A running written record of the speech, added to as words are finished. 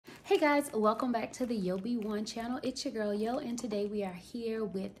Hey guys, welcome back to the Yo Be One channel. It's your girl Yo, and today we are here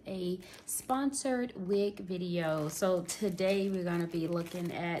with a sponsored wig video. So today we're gonna be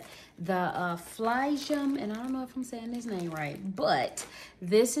looking at the Flyzhuim, and I don't know if I'm saying his name right, but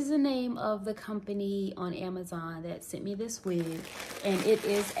this is the name of the company on Amazon that sent me this wig, and it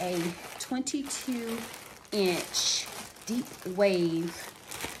is a 22-inch deep wave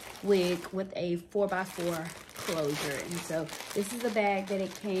wig with a 4x4 closure. And so this is the bag that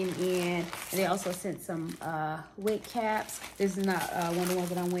it came in, and they also sent some wig caps. This is not one of the ones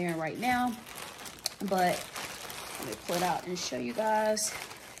that I'm wearing right now, but let me pull it out and show you guys.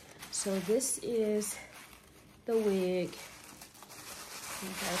 So this is the wig. It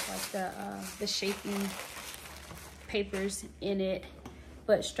has like the shaping papers in it,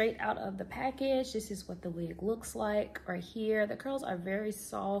 but straight out of the package, this is what the wig looks like right here. The curls are very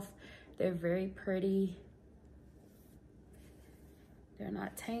soft, they're very pretty. They're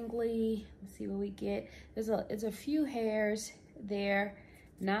not tangly. Let's see what we get. There's a few hairs there,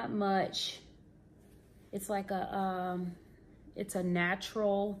 not much. It's like it's a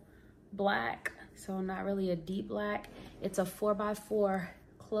natural black, so not really a deep black. It's a 4x4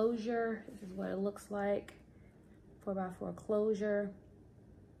 closure. This is what it looks like. 4x4 closure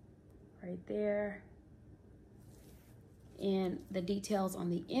right there. And the details on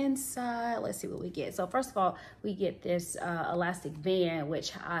the inside, let's see what we get. So first of all, we get this elastic band,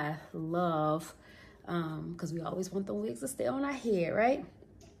 which I love, because we always want the wigs to stay on our head, right?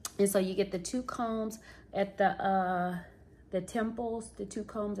 And so you get the two combs at the temples, the two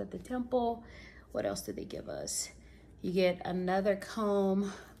combs at the temple. What else did they give us? You get another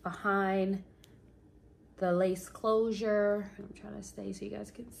comb behind the lace closure. I'm trying to stay so you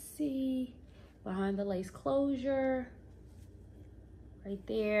guys can see. Behind the lace closure. Right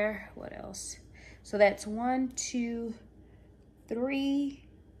there. What else? So that's 1, 2, 3.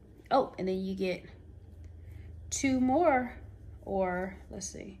 Oh, and then you get two more, or let's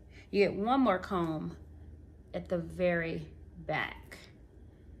see, you get one more comb at the very back.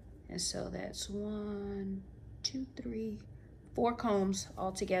 And so that's 1, 2, 3, 4 combs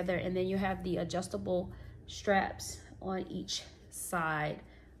all together. And then you have the adjustable straps on each side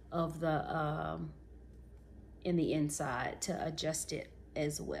of the in the inside to adjust it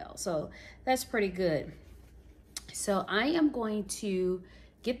as well. So that's pretty good. So I am going to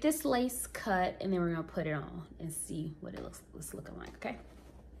get this lace cut, and then we're gonna put it on and see what it looks looking like. Okay.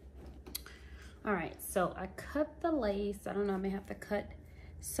 All right, so I cut the lace. I don't know, I may have to cut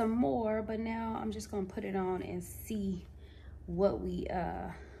some more, but now I'm just gonna put it on and see what we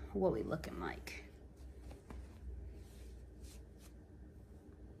looking like.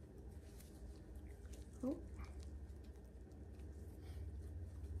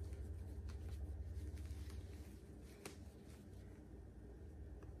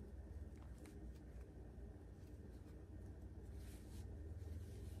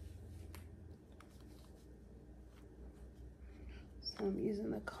 I'm using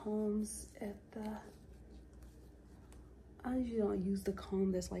the combs at the, I usually don't use the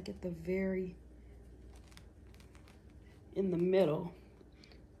comb that's like at the very, in the middle.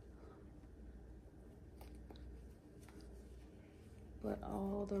 But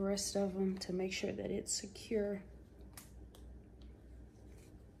all the rest of them to make sure that it's secure,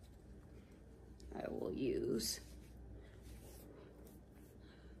 I will use.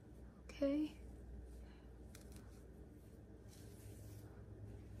 Okay.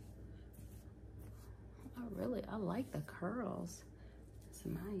 I like the curls. It's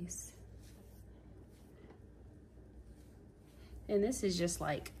nice. And this is just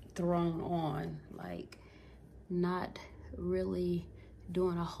like thrown on, like not really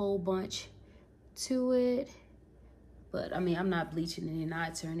doing a whole bunch to it. But I mean, I'm not bleaching any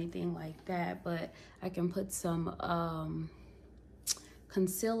knots or anything like that, but I can put some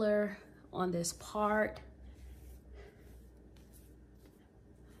concealer on this part.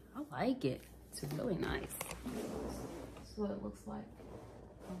 I like it. It's really nice. That's what it looks like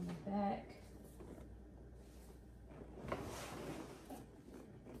on the back.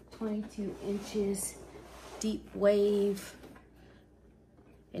 22 inches, deep wave.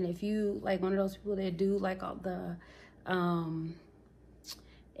 And if you like one of those people that do like all the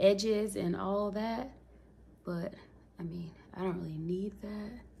edges and all that, but I mean, I don't really need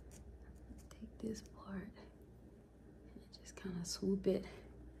that. Take this part and just kind of swoop it.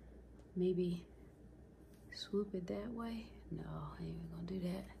 Maybe swoop it that way. No, I ain't even gonna do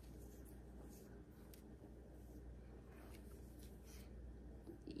that.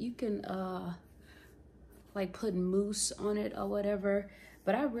 You can like put mousse on it or whatever,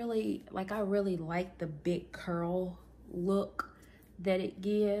 but I really like the big curl look that it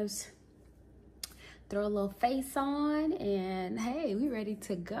gives. Throw a little face on, and hey, we ready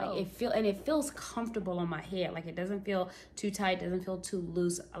to go. It feels comfortable on my head. Like, it doesn't feel too tight, doesn't feel too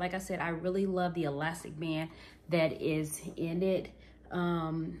loose. Like I said, I really love the elastic band that is in it.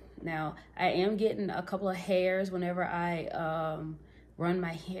 Now I am getting a couple of hairs whenever I run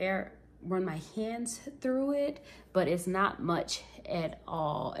my hands through it, but it's not much at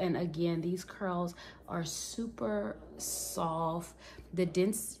all. And again, these curls are super soft. The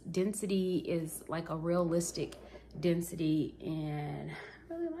density is like a realistic density, and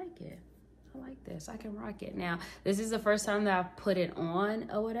I really like it. I like this. I can rock it. Now, this is the first time that I've put it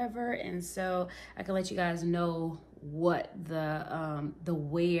on or whatever, and so I can let you guys know what the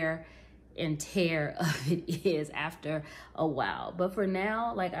wear and tear of it is after a while. But for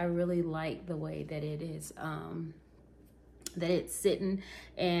now, like, I really like the way that it is, that it's sitting,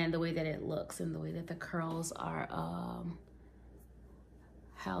 and the way that it looks, and the way that the curls are,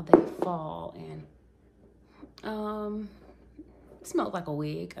 how they fall, and it smells like a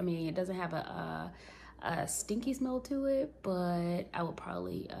wig. I mean, it doesn't have a stinky smell to it, but I would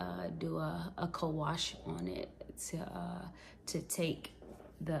probably do a co-wash on it to take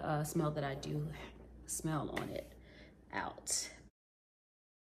the smell that I do smell on it out.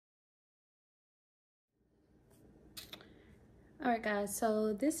 All right, guys,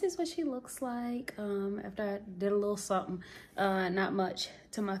 so this is what she looks like after I did a little something, not much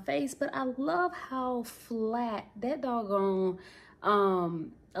to my face, but I love how flat that doggone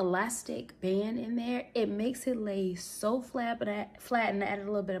elastic band in there. It makes it lay so flat, but and I added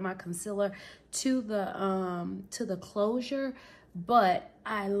a little bit of my concealer to the closure. But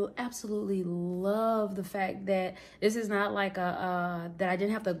I absolutely love the fact that this is not like that I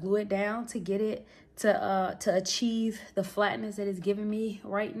didn't have to glue it down to get it to achieve the flatness that it's giving me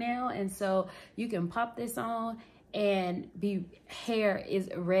right now. And so you can pop this on and hair is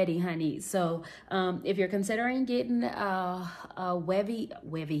ready, honey. So if you're considering getting a wavy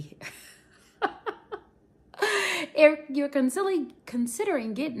if you're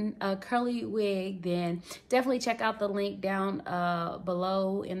considering getting a curly wig, then definitely check out the link down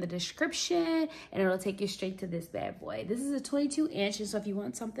below in the description, and it'll take you straight to this bad boy. This is a 22 inch, so if you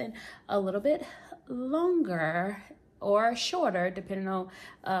want something a little bit longer or shorter, depending on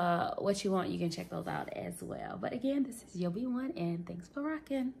what you want, you can check those out as well. But again, this is your B1, and thanks for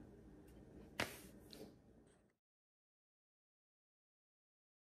rocking.